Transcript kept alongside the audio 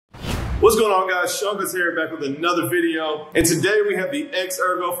What's going on, guys? Seancutshair back with another video. And today we have the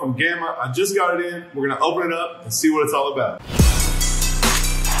ERGO from Gamma. I just got it in. We're gonna open it up and see what it's all about.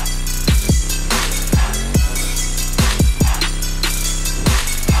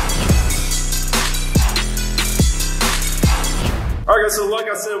 All right, guys, so like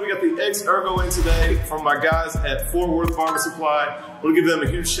I said, we got the ERGO in today from my guys at Fort Worth Barber Supply. I want to give them a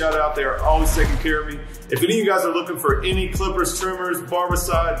huge shout out. They are always taking care of me. If any of you guys are looking for any clippers, trimmers,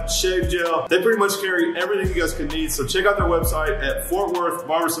 barbicide, shave gel, they pretty much carry everything you guys can need. So check out their website at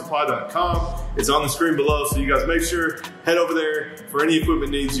fortworthbarbersupply.com. It's on the screen below, so you guys make sure, head over there for any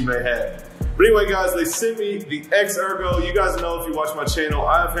equipment needs you may have. But anyway, guys, they sent me the ERGO. You guys know if you watch my channel,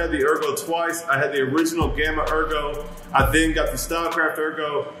 I've had the ERGO twice. I had the original Gamma ERGO. I then got the Stylecraft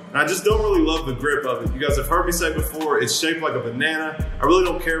ERGO, and I just don't really love the grip of it. You guys have heard me say before, it's shaped like a banana. I really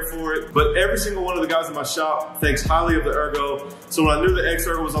don't care for it, but every single one of the guys in my shop thinks highly of the ERGO. So when I knew the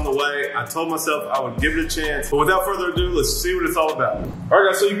ERGO was on the way, I told myself I would give it a chance. But without further ado, let's see what it's all about. All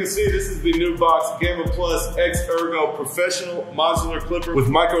right, guys, so you can see this is the new box, Gamma Plus ERGO Professional Modular Clipper with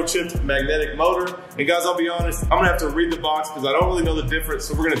microchipped magnetic motor. And guys, I'll be honest, I'm gonna have to read the box because I don't really know the difference.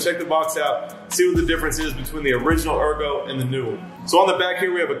 So we're gonna check the box out, see what the difference is between the original ERGO and the new one. So on the back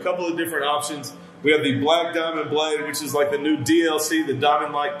here, we have a couple of different options. We have the black diamond blade, which is like the new DLC, the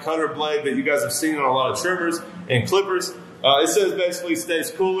diamond-like cutter blade that you guys have seen on a lot of trimmers and clippers. It says basically stays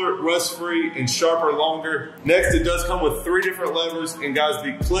cooler, rust-free, and sharper longer. Next, it does come with 3 different levers. And guys,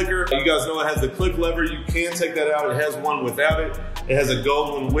 the clicker, you guys know it has the click lever. You can take that out. It has one without it. It has a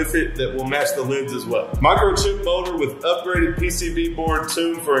gold one with it that will match the lids as well. Microchip motor with upgraded PCB board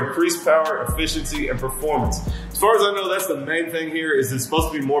tuned for increased power, efficiency, and performance. As far as I know, that's the main thing here, is it's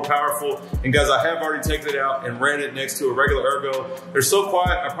supposed to be more powerful. And guys, I have already taken it out and ran it next to a regular ERGO. They're so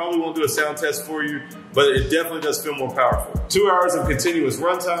quiet, I probably won't do a sound test for you, but it definitely does feel more powerful. 2 hours of continuous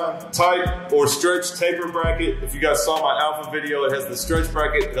runtime, tight or stretch taper bracket. If you guys saw my alpha video, it has the stretch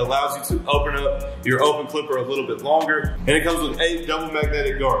bracket. It allows you to open up your open clipper a little bit longer. And it comes with 8 double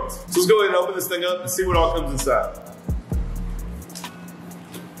magnetic guards. So let's go ahead and open this thing up and see what all comes inside.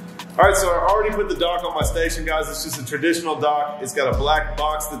 All right, so I already put the dock on my station, guys. It's just a traditional dock. It's got a black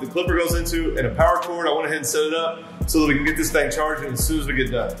box that the clipper goes into and a power cord. I went ahead and set it up so that we can get this thing charging as soon as we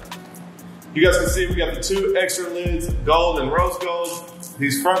get done. You guys can see we got the 2 extra lids, gold and rose gold.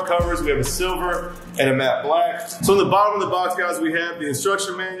 These front covers, we have a silver and a matte black. So in the bottom of the box, guys, we have the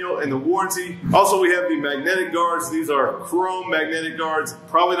instruction manual and the warranty. Also, we have the magnetic guards. These are chrome magnetic guards.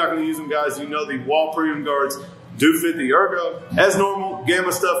 Probably not gonna use them, guys. You know the Wahl premium guards do fit the ERGO. As normal,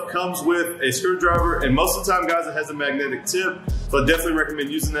 Gamma stuff comes with a screwdriver, and most of the time, guys, it has a magnetic tip. So I definitely recommend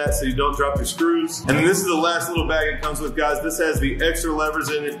using that so you don't drop your screws. And then this is the last little bag it comes with, guys. This has the extra levers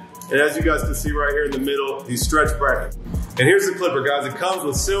in it. And as you guys can see right here in the middle, the stretch bracket. And here's the clipper, guys. It comes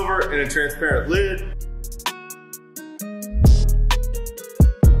with silver and a transparent lid.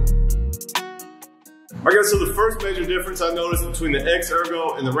 All right, guys, so the first major difference I noticed between the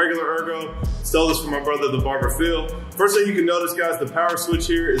ERGO and the regular ERGO, stole this from my brother, the Barber Phil. First thing you can notice, guys, the power switch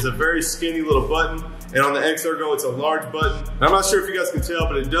here is a very skinny little button. And on the ERGO, it's a large button. And I'm not sure if you guys can tell,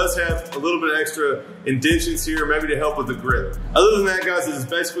 but it does have a little bit extra indentions here, maybe to help with the grip. Other than that, guys, it's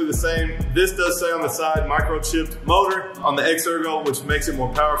basically the same. This does say on the side, microchipped motor on the ERGO, which makes it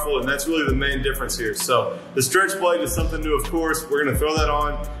more powerful, and that's really the main difference here. So the stretch blade is something new, of course. We're gonna throw that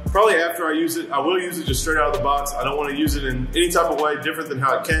on. Probably after I use it. I will use it just straight out of the box. I don't wanna use it in any type of way different than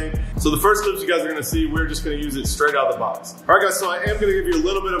how it came. So the first clips you guys are gonna see, we're just gonna use it straight out of the box. All right, guys, so I am gonna give you a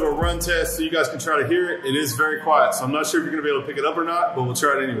little bit of a run test so you guys can try to hear it. It is very quiet, so I'm not sure if you're gonna be able to pick it up or not, but we'll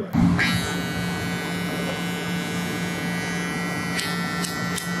try it anyway.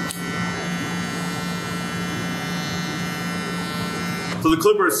 So the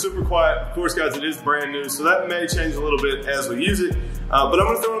clipper is super quiet. Of course, guys, it is brand new, so that may change a little bit as we use it. But I'm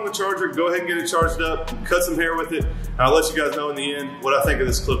gonna throw it on the charger, go ahead and get it charged up, cut some hair with it, and I'll let you guys know in the end what I think of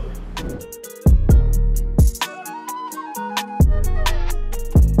this clipper.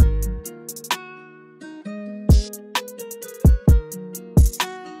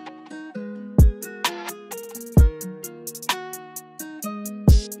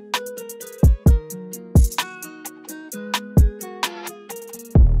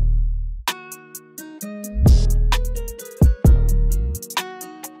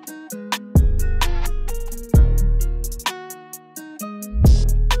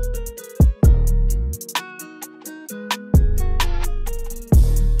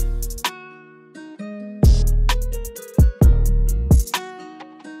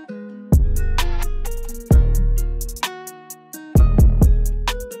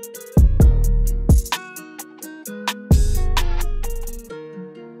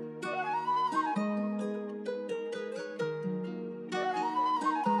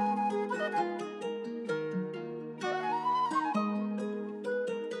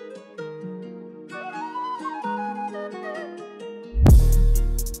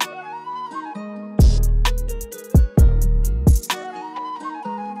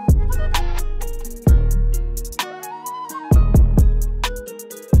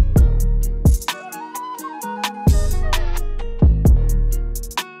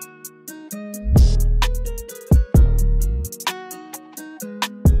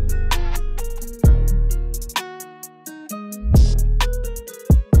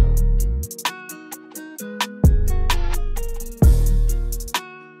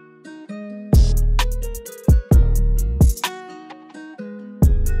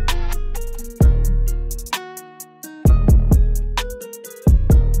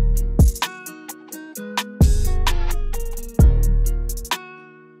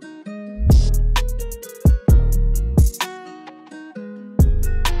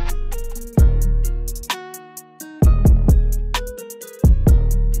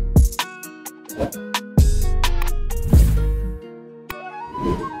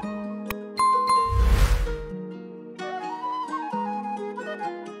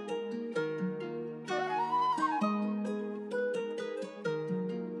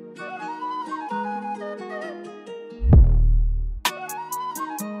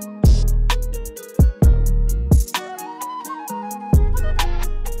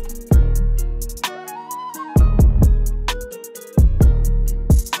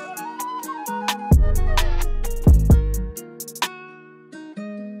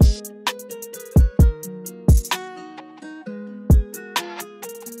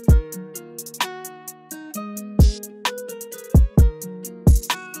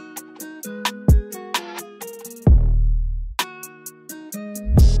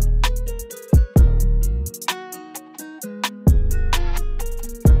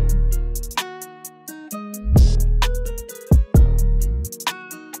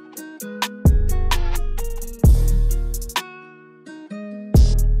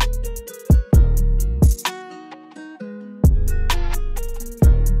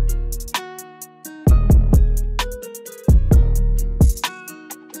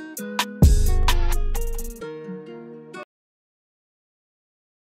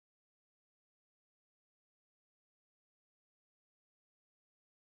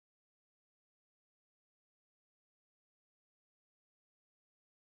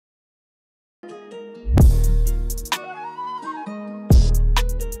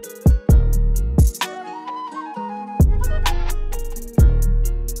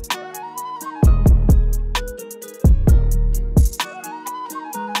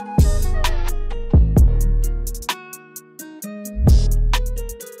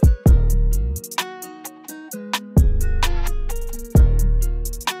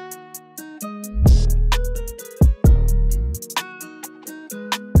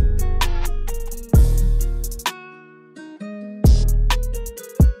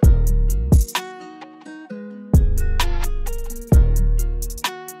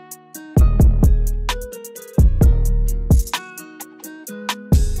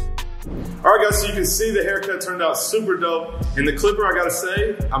 Alright guys, so you can see the haircut turned out super dope. And the clipper, I gotta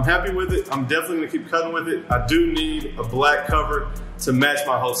say, I'm happy with it. I'm definitely gonna keep cutting with it. I do need a black cover to match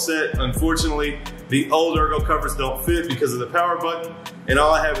my whole set. Unfortunately, the old ERGO covers don't fit because of the power button, and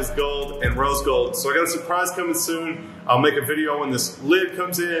all I have is gold and rose gold. So I got a surprise coming soon. I'll make a video when this lid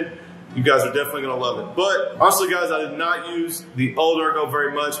comes in. You guys are definitely gonna love it. But honestly guys, I did not use the old ERGO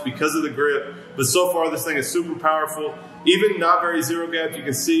very much because of the grip, but so far this thing is super powerful. Even not very zero gap, you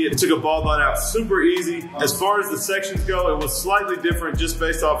can see it took a ball line out super easy. As far as the sections go, it was slightly different just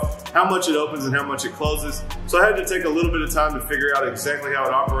based off how much it opens and how much it closes. So I had to take a little bit of time to figure out exactly how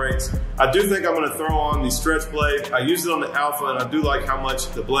it operates. I do think I'm gonna throw on the stretch blade. I used it on the Alpha and I do like how much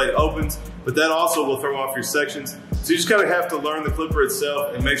the blade opens, but that also will throw off your sections. So you just kind of have to learn the clipper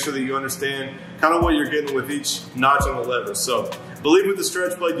itself and make sure that you understand kind of what you're getting with each notch on the lever. So I believe with the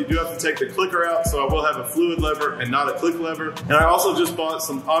stretch blade, you do have to take the clicker out, so I will have a fluid lever and not a click lever. And I also just bought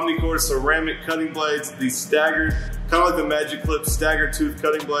some Omnicord ceramic cutting blades, these staggered, kind of like the Magic Clip staggered tooth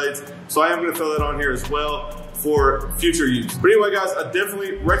cutting blades. So I am gonna throw that on here as well for future use. But anyway guys, I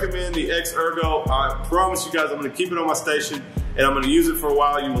definitely recommend the ERGO. I promise you guys I'm gonna keep it on my station and I'm gonna use it for a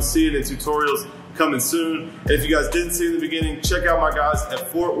while. You will see it in tutorials coming soon. And if you guys didn't see it in the beginning, check out my guys at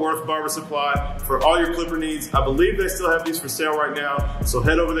Fort Worth Barber Supply for all your clipper needs. I believe they still have these for sale right now, so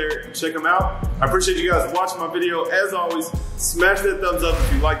head over there and check them out. I appreciate you guys watching my video. As always, smash that thumbs up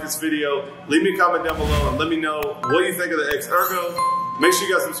if you like this video. Leave me a comment down below and let me know what you think of the ERGO. Make sure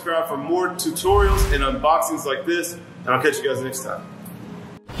you guys subscribe for more tutorials and unboxings like this, and I'll catch you guys next time.